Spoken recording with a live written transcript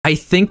I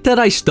think that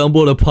I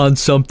stumbled upon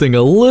something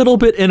a little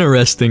bit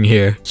interesting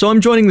here. So I'm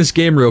joining this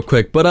game real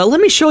quick, but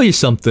let me show you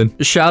something.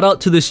 Shout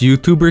out to this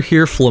YouTuber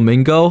here,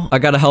 Flamingo. I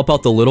gotta help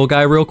out the little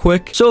guy real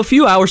quick. So a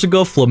few hours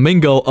ago,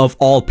 Flamingo, of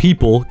all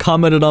people,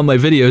 commented on my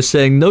video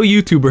saying, no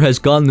YouTuber has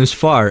gone this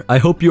far. I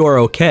hope you are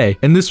okay.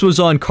 And this was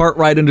on Cart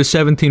Ride into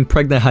 17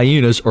 Pregnant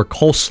Hyenas, or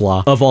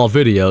Coleslaw, of all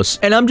videos.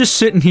 And I'm just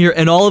sitting here,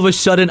 and all of a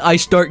sudden, I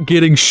start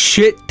getting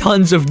shit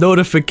tons of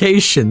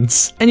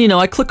notifications. And, you know,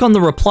 I click on the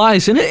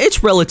replies, and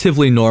it's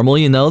relatively normal,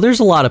 you know?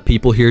 There's a lot of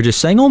people here just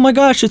saying, oh my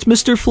gosh, it's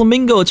Mr.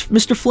 Flamingo, it's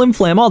Mr. Flim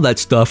Flam, all that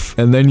stuff.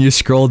 And then you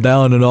scroll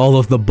down, and all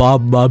of the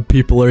Bob Mob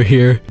people are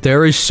here.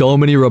 There is so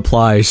many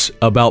replies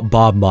about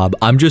Bob Mob.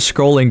 I'm just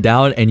scrolling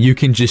down, and you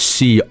can just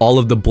see all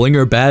of the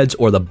Blinger Bads,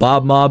 or the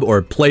Bob Mob,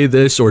 or play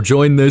this, or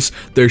join this.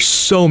 There's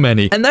so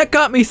many. And that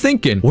got me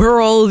thinking, where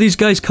are all of these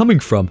guys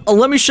coming from? Oh,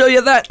 let me show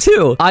you that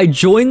too. I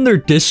joined their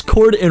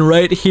Discord, and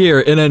right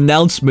here in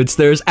announcements,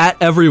 there's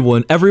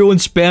 @everyone. Everyone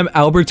spam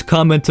Albert's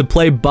comment to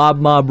play Bob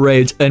Mob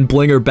Raids and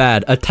Blinger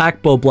Bad.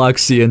 Attack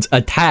Bobloxians.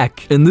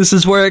 Attack. And this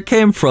is where it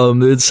came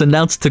from. It's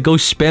announced to go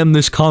spam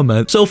this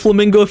comment. So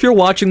Flamingo, if you're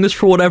watching this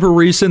for whatever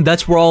reason,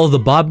 that's where all of the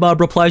Bob Mob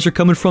replies are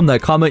coming from.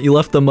 That comment you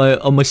left on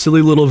my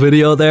silly little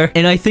video there.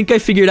 And I think I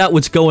figured out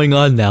what's going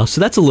on now.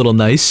 So that's a little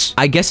nice.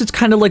 I guess it's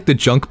kind of like the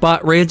junk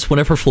bot raids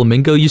whenever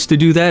Flamingo used to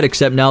do that,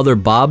 except now they're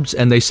Bobs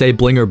and they say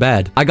Blinger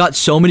Bad. I got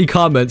so many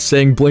comments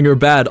saying Blinger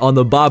Bad on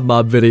the Bob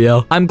Mob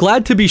video. I'm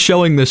glad to be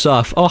showing this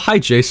off. Oh, hi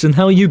Jason,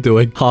 how are you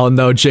doing? Oh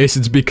no,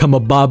 Jason's become a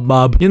Bob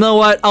Mob. You know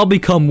what? I'll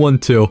become one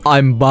too.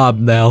 I'm Bob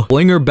now.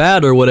 Blinger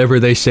Bad or whatever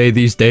they say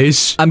these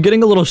days. I'm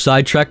getting a little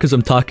sidetracked because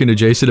I'm talking to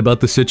Jason about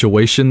the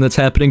situation that's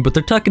happening, but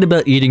they're talking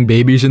about eating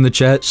babies in the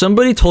chat.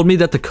 Somebody told me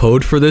that the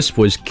code for this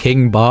was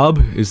King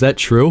Bob. Is that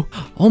true?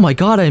 Oh my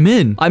god, I'm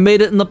in. I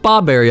made it in the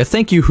Bob area.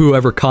 Thank you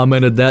whoever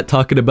commented that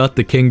talking about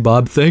the King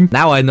Bob thing.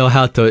 Now I know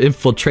how to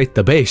infiltrate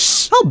the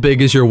base. How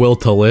big is your will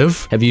to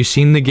live? Have you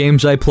seen the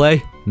games I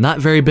play? Not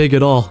very big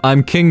at all.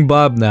 I'm King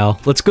Bob now.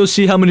 Let's go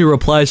see how many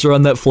replies are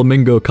on that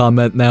Flamingo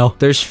comment now.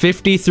 There's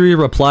 53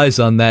 replies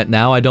on that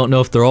now. I don't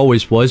know if there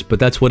always was, but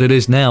that's what it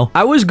is now.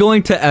 I was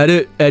going to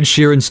edit Ed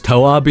Sheeran's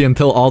Toe Obby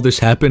until all this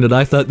happened, and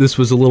I thought this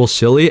was a little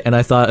silly, and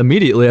I thought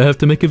immediately I have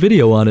to make a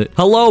video on it.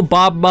 Hello,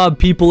 Bob Mob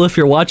people, if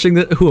you're watching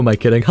this. Who am I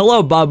kidding?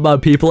 Hello, Bob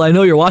Mob people. I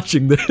know you're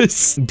watching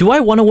this. Do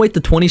I want to wait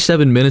the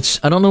 27 minutes?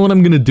 I don't know what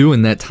I'm gonna do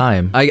in that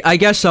time. I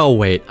guess I'll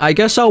wait. I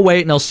guess I'll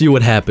wait and I'll see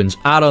what happens.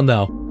 I don't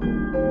know.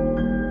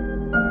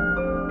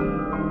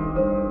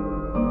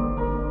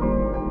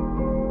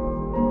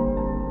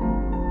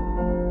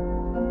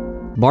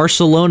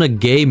 Barcelona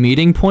gay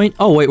meeting point?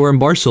 Oh, wait, we're in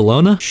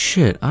Barcelona?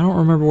 Shit, I don't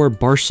remember where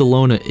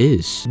Barcelona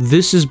is.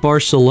 This is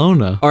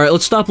Barcelona. All right,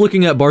 let's stop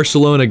looking at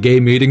Barcelona gay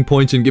meeting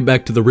points and get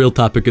back to the real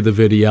topic of the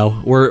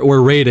video.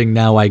 We're raiding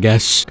now, I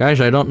guess. Guys,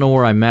 I don't know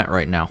where I'm at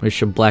right now.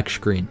 It's a black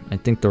screen. I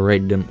think the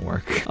raid didn't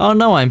work. Oh,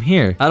 no, I'm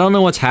here. I don't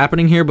know what's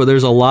happening here, but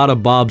there's a lot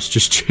of Bobs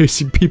just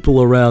chasing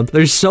people around.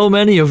 There's so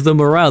many of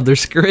them around. They're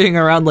scurrying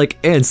around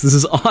like ants. This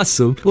is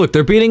awesome. Look,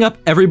 they're beating up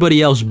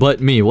everybody else but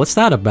me. What's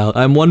that about?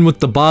 I'm one with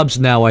the Bobs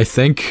now, I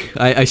think.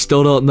 I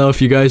still don't know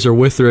if you guys are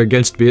with or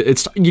against me.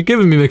 You're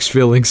giving me mixed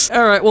feelings.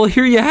 Alright, well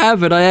here you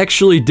have it. I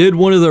actually did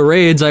one of the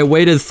raids. I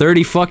waited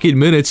 30 fucking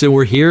minutes and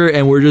we're here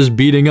and we're just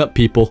beating up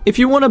people. If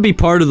you want to be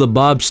part of the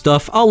Bob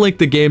stuff, I'll link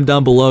the game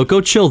down below.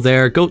 Go chill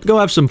there. Go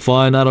have some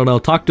fun. I don't know.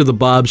 Talk to the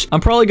Bobs. I'm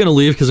probably gonna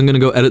leave because I'm gonna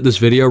go edit this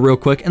video real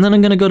quick and then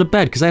I'm gonna go to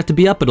bed because I have to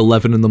be up at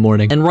 11 in the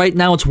morning. And right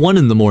now it's 1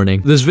 in the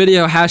morning. This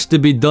video has to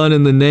be done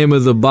in the name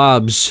of the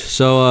Bobs.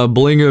 So,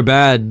 Blinger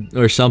Bad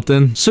or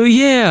something. So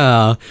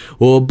yeah.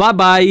 Well,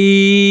 bye-bye.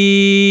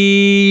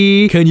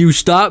 Can you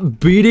stop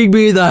beating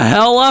me the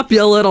hell up,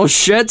 you little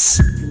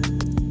shits?